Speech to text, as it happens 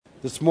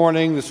This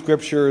morning, the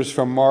scripture is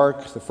from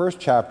Mark, the first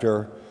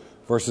chapter,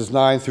 verses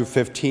 9 through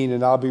 15,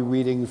 and I'll be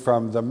reading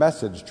from the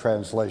Message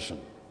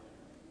translation.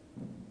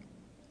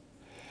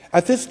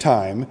 At this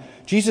time,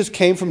 Jesus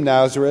came from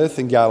Nazareth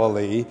in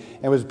Galilee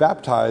and was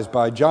baptized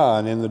by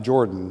John in the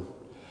Jordan.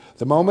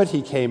 The moment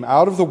he came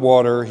out of the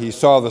water, he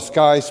saw the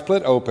sky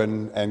split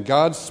open and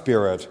God's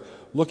Spirit,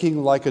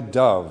 looking like a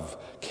dove,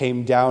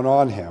 came down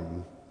on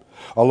him.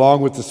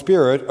 Along with the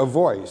Spirit, a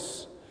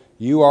voice,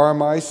 "You are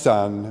my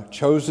Son,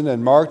 chosen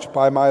and marked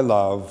by my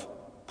love,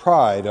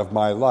 pride of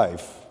my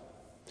life."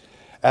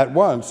 At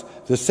once,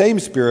 the same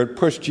Spirit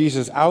pushed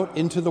Jesus out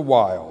into the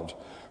wild.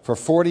 For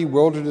 40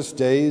 wilderness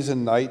days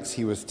and nights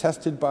he was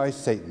tested by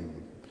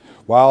Satan.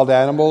 Wild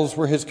animals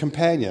were his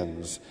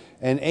companions,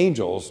 and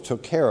angels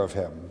took care of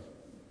him.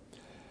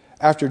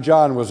 After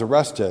John was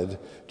arrested,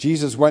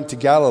 Jesus went to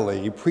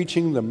Galilee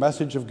preaching the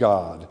message of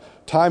God.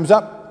 "Time's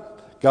up.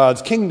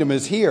 God's kingdom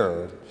is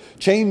here.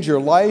 Change your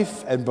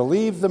life and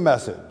believe the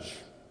message."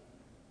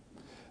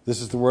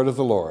 This is the word of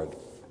the Lord.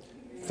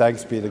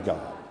 Thanks be to God.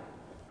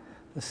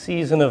 The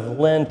season of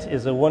Lent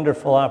is a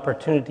wonderful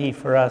opportunity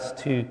for us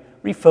to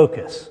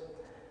refocus,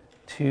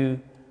 to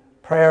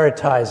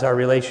prioritize our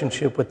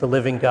relationship with the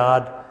living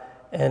God,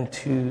 and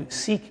to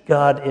seek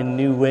God in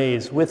new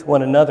ways with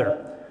one another.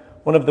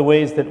 One of the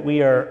ways that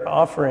we are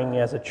offering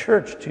as a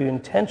church to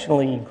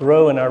intentionally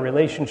grow in our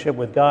relationship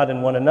with God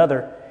and one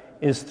another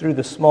is through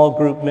the small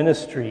group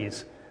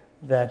ministries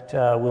that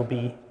will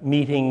be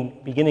meeting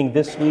beginning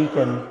this week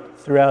and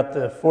throughout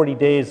the 40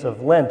 days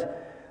of Lent.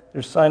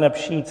 There's sign-up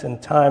sheets and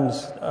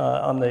times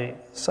on the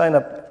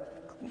sign-up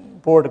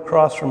board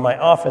across from my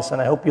office,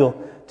 and I hope you'll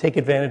take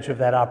advantage of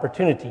that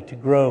opportunity to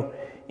grow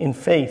in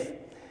faith.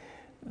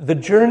 The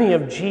journey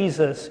of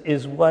Jesus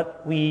is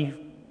what we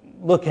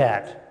look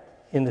at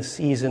in the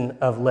season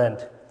of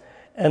Lent.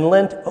 And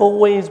Lent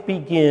always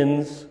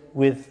begins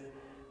with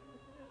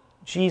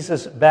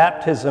Jesus'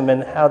 baptism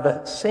and how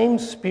the same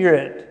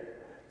Spirit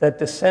that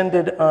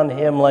descended on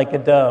him like a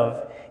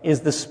dove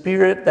is the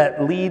Spirit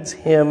that leads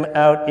him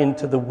out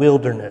into the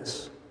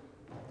wilderness,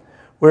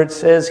 where it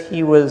says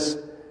he was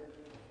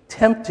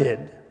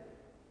tempted.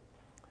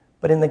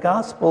 But in the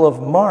Gospel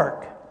of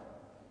Mark,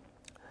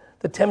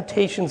 the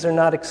temptations are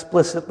not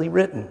explicitly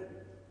written.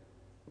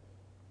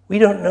 We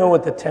don't know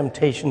what the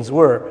temptations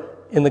were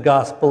in the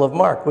Gospel of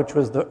Mark, which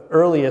was the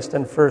earliest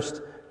and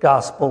first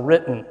gospel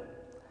written,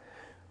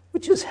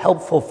 which is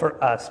helpful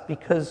for us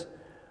because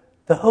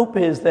the hope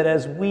is that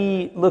as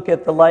we look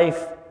at the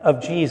life of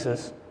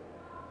Jesus,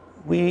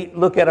 we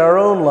look at our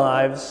own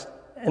lives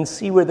and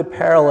see where the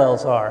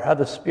parallels are, how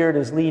the Spirit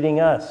is leading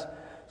us.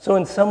 So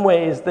in some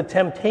ways, the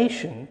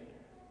temptation,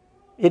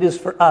 it is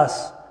for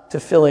us to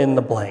fill in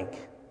the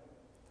blank.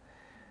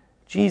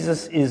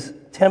 Jesus is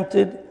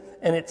tempted,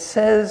 and it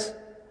says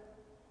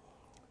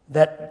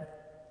that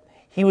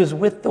he was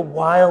with the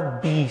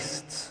wild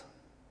beasts.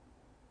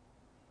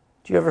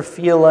 Do you ever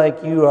feel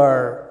like you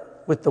are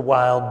with the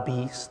wild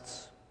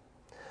beasts?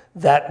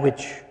 That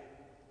which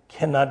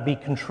cannot be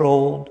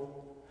controlled,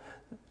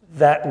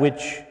 that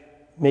which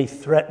may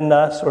threaten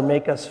us or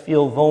make us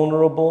feel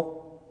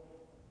vulnerable.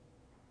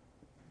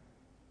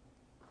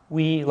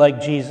 We,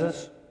 like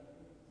Jesus,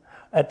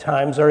 at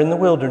times are in the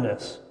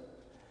wilderness,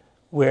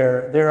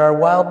 where there are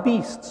wild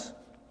beasts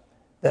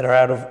that are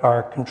out of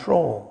our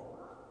control.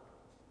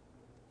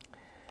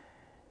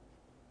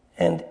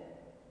 And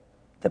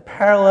the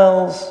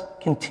parallels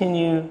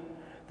continue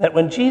that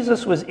when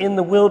Jesus was in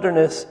the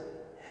wilderness,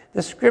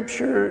 the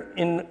scripture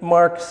in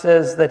Mark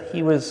says that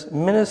he was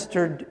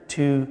ministered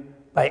to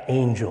by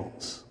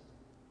angels.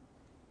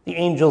 The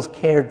angels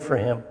cared for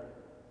him.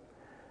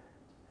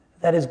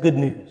 That is good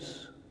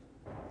news.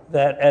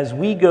 That as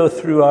we go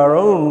through our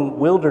own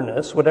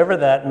wilderness, whatever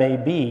that may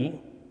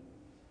be,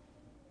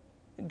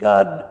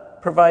 God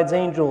provides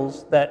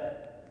angels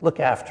that look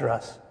after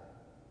us,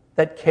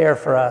 that care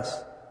for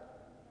us,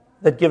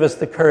 that give us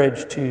the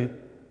courage to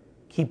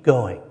keep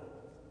going.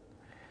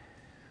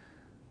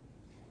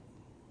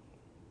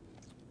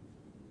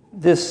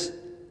 This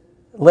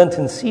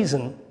Lenten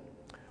season,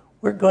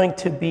 we're going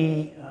to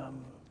be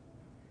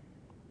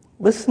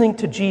listening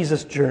to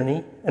Jesus'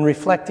 journey and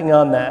reflecting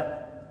on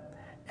that,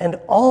 and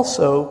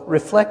also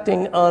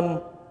reflecting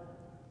on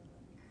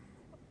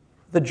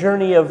the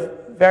journey of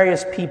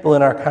various people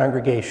in our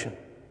congregation.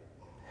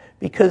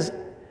 Because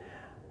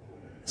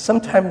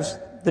sometimes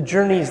the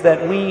journeys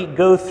that we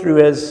go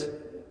through as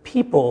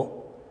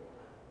people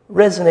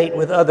resonate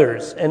with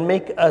others and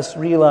make us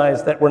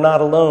realize that we're not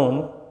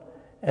alone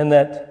and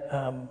that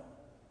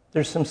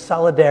there's some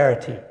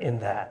solidarity in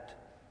that.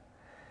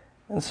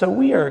 And so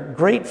we are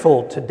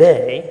grateful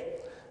today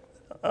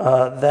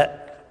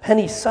that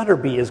Penny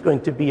Sutterby is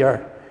going to be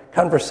our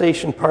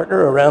conversation partner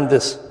around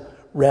this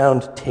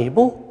round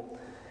table.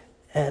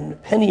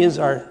 And Penny is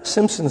our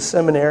Simpson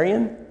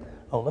seminarian.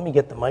 Oh, let me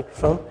get the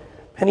microphone.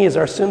 Penny is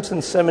our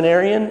Simpson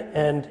seminarian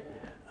and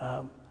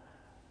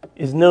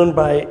is known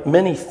by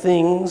many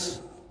things.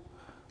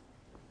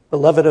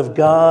 Beloved of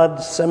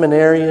God,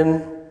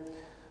 seminarian,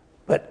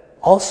 but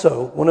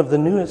also one of the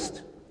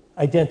newest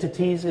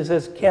identities is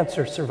as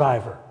cancer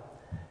survivor.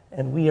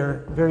 And we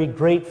are very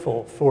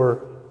grateful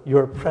for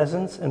your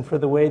presence and for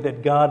the way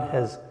that God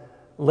has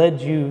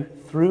led you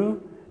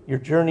through your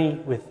journey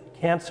with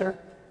cancer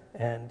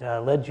and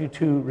led you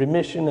to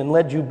remission and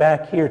led you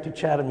back here to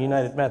Chatham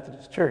United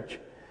Methodist Church.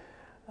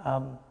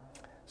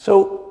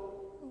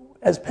 So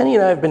as Penny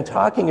and I have been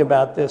talking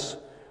about this,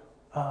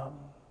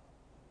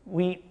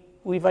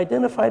 we've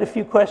identified a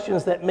few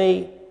questions that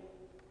may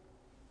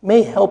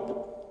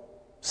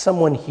help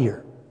someone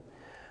here.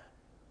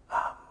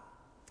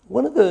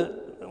 One of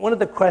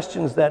the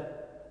questions that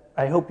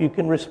I hope you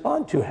can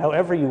respond to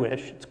however you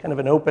wish, it's kind of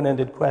an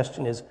open-ended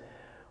question, is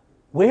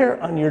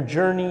where on your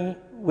journey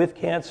with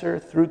cancer,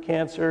 through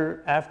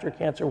cancer, after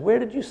cancer, where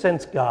did you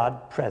sense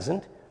God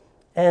present?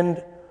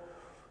 And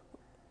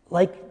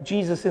like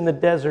Jesus in the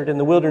desert, in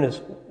the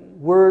wilderness,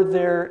 were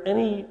there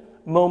any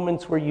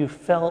moments where you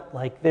felt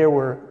like there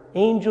were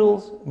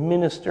angels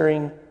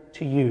ministering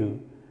to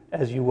you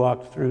as you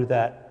walked through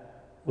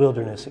that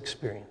wilderness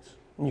experience?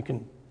 And you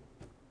can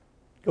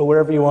go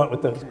wherever you want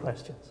with those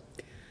questions.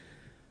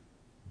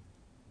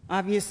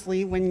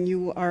 Obviously, when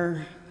you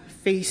are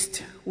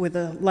faced with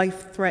a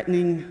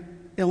life-threatening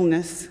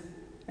illness,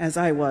 as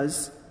I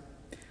was,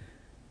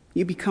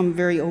 you become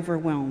very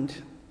overwhelmed.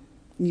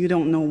 You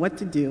don't know what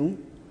to do.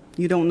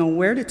 You don't know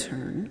where to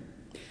turn.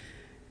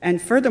 And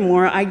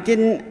furthermore, I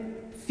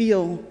didn't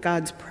feel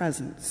God's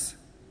presence.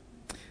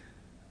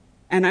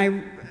 And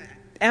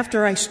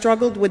after I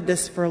struggled with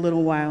this for a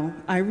little while,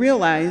 I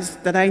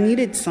realized that I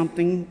needed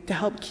something to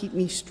help keep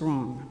me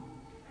strong.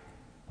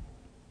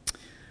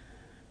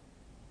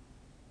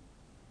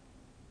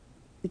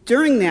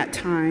 During that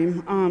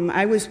time,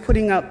 I was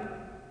putting up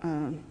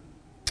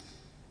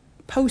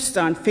posts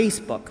on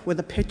Facebook with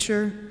a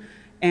picture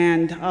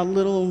and a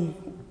little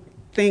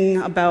thing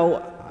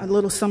about, a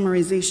little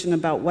summarization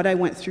about what I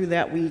went through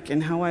that week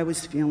and how I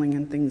was feeling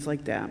and things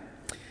like that.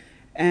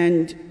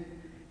 And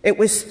it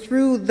was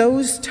through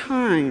those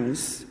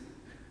times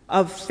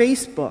of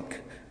Facebook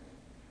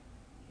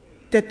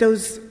that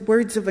those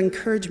words of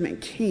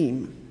encouragement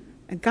came.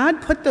 And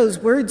God put those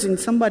words in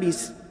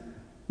somebody's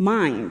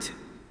mind.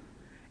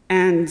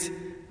 And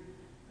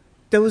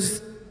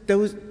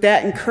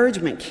that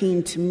encouragement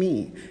came to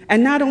me.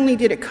 And not only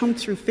did it come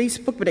through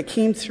Facebook, but it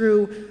came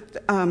through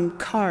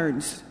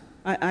cards.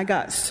 I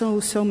got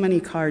so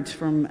many cards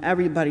from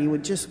everybody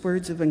with just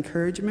words of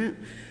encouragement.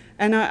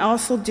 And I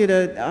also did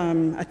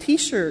a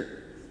T-shirt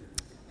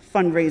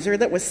fundraiser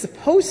that was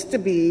supposed to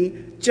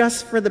be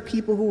just for the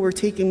people who were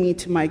taking me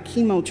to my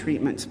chemo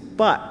treatments,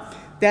 but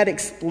that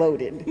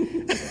exploded.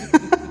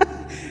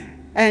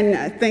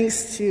 And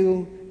thanks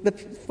to the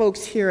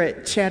folks here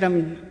at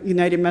Chatham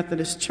United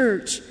Methodist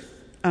Church,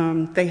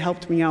 they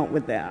helped me out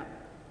with that.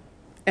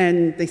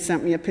 And they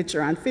sent me a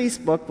picture on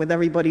Facebook with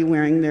everybody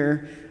wearing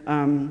their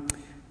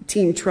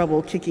Team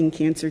Trouble Kicking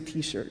Cancer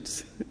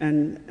T-shirts.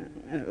 And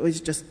it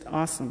was just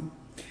awesome.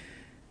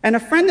 And a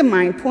friend of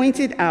mine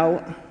pointed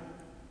out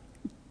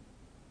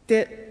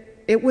that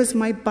it was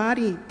my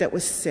body that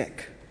was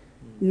sick,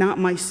 not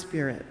my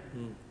spirit.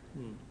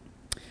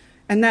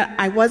 And that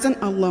I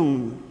wasn't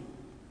alone.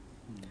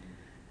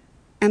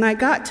 And I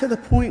got to the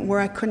point where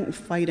I couldn't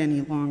fight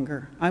any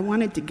longer. I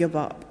wanted to give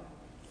up.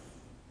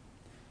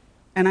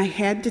 And I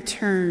had to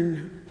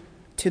turn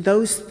to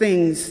those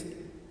things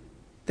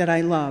that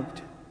I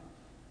loved,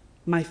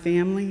 my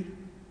family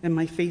and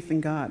my faith in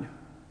God.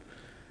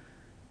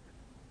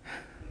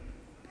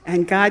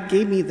 And God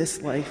gave me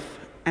this life,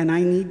 and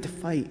I need to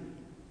fight.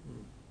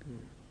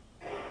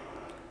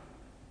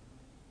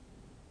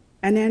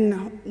 And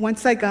then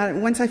once I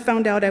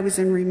found out I was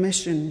in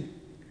remission,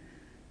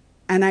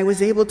 and I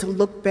was able to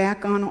look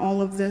back on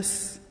all of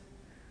this,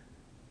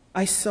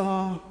 I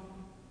saw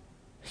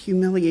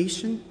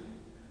humiliation,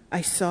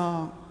 I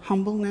saw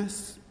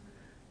humbleness,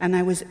 and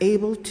I was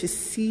able to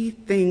see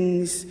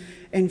things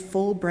in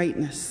full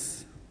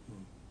brightness.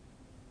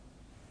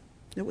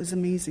 It was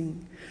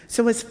amazing.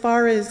 So as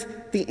far as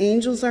the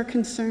angels are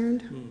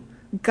concerned,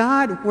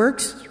 God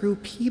works through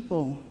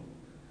people.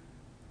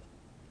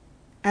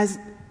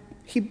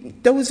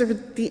 Those are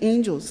the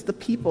angels, the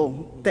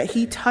people that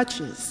he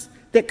touches,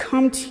 that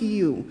come to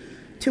you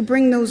to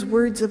bring those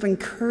words of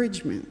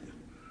encouragement.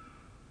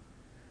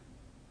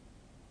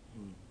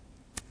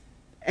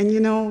 And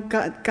you know,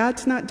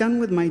 God's not done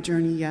with my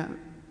journey yet,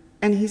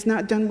 and he's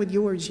not done with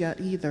yours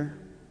yet either.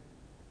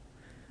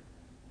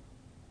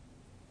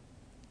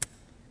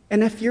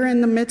 And if you're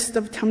in the midst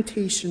of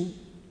temptation,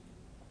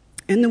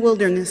 in the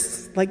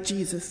wilderness like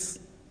Jesus,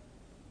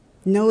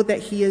 know that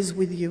he is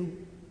with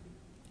you,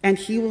 and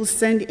he will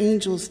send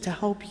angels to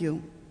help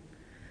you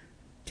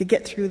to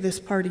get through this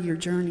part of your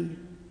journey.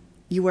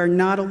 You are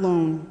not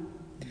alone,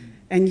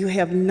 and you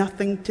have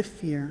nothing to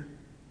fear,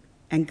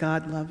 and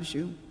God loves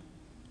you.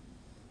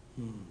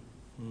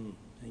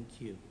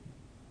 Thank you.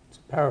 It's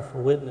a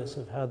powerful witness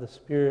of how the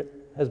Spirit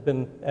has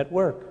been at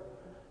work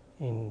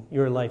in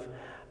your life.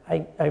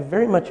 I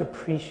very much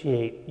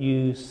appreciate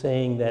you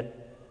saying that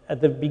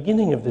at the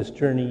beginning of this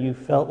journey you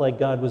felt like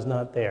God was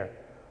not there.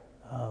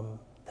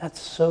 That's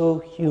so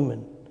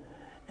human.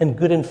 And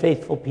good and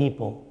faithful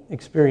people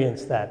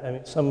experience that. I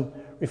mean, some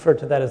refer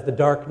to that as the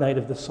dark night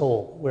of the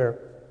soul, where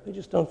they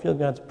just don't feel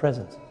God's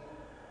presence.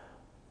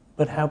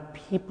 But how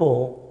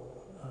people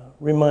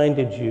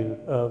reminded you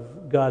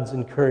of God's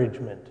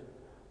encouragement.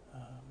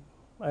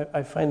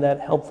 I find that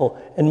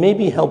helpful, and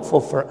maybe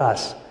helpful for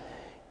us.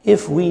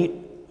 If we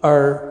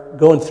are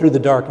going through the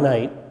dark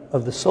night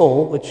of the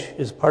soul, which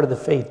is part of the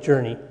faith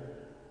journey,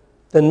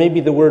 then maybe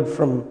the word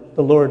from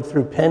the Lord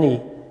through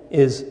Penny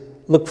is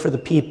look for the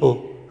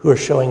people who are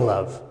showing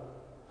love.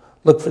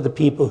 Look for the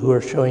people who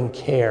are showing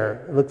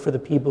care. Look for the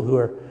people who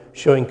are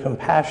showing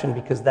compassion,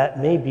 because that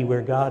may be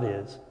where God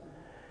is.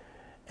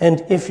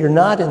 And if you're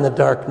not in the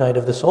dark night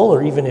of the soul,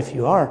 or even if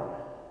you are,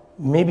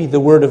 maybe the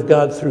word of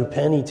God through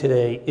Penny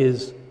today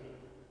is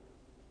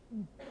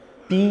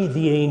be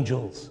the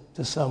angels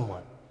to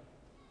someone.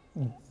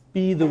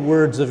 Be the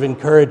words of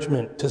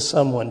encouragement to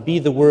someone. Be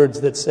the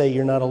words that say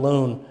you're not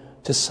alone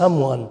to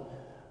someone,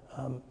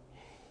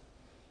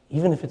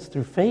 even if it's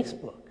through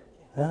Facebook.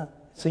 Yeah?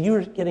 So you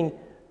were getting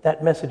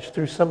that message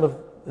through some of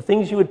the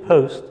things you would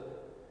post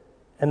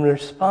and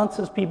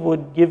responses people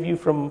would give you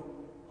from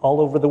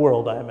all over the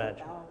world, I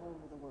imagine. All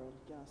over the world,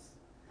 yes.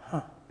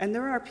 Huh. And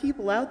there are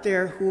people out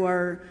there who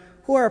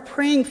are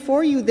praying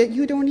for you that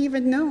you don't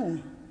even know.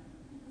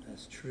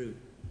 That's true.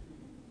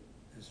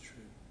 That's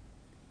true.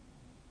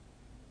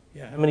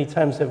 Yeah, how many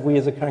times have we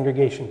as a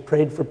congregation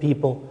prayed for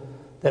people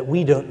that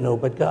we don't know,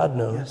 but God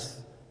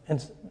knows?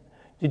 Yes.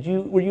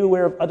 And were you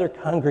aware of other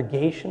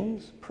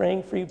congregations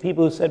praying for you?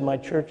 People who said, my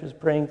church is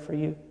praying for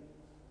you?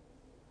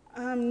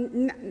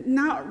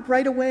 Not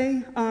right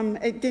away.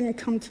 It didn't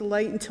come to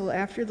light until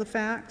after the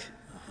fact.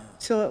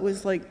 So it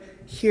was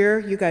like, here,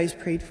 you guys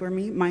prayed for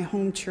me. My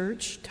home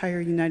church,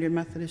 Tyre United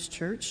Methodist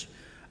Church.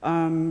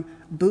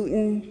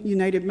 Booton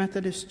United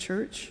Methodist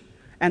Church.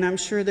 And I'm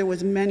sure there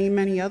was many,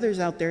 many others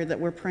out there that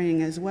were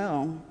praying as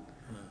well.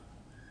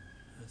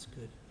 That's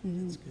good.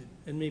 Mm-hmm. That's good.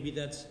 And maybe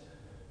that's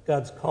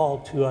God's call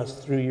to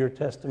us through your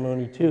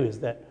testimony too,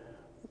 is that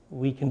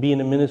we can be in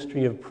a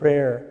ministry of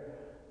prayer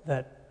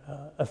that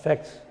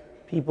affects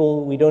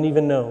people we don't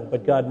even know,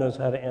 but God knows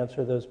how to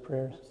answer those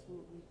prayers.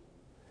 Absolutely.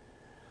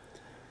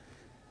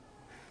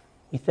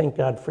 We thank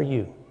God for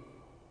you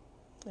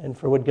and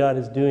for what God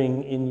is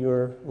doing in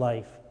your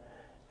life.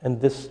 And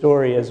this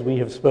story, as we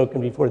have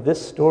spoken before,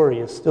 this story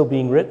is still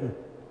being written.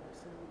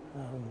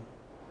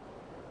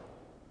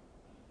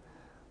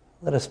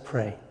 Let us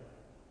pray.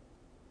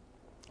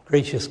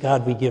 Gracious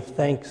God, we give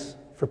thanks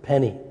for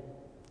Penny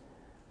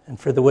and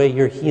for the way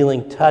your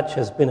healing touch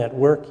has been at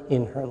work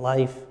in her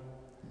life.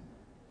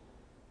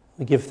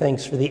 We give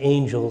thanks for the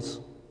angels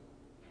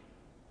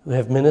who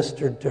have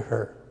ministered to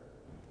her.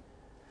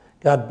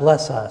 God,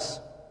 bless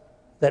us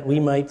that we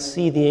might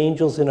see the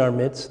angels in our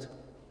midst,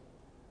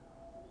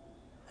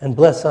 and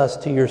bless us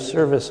to your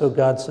service, O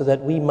God, so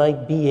that we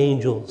might be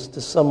angels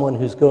to someone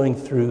who's going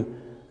through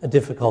a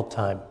difficult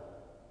time.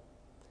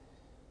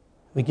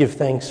 We give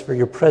thanks for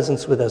your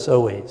presence with us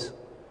always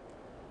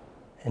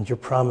and your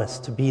promise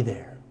to be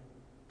there.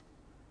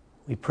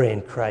 We pray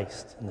in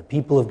Christ. And the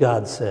people of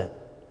God said,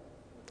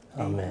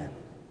 Amen.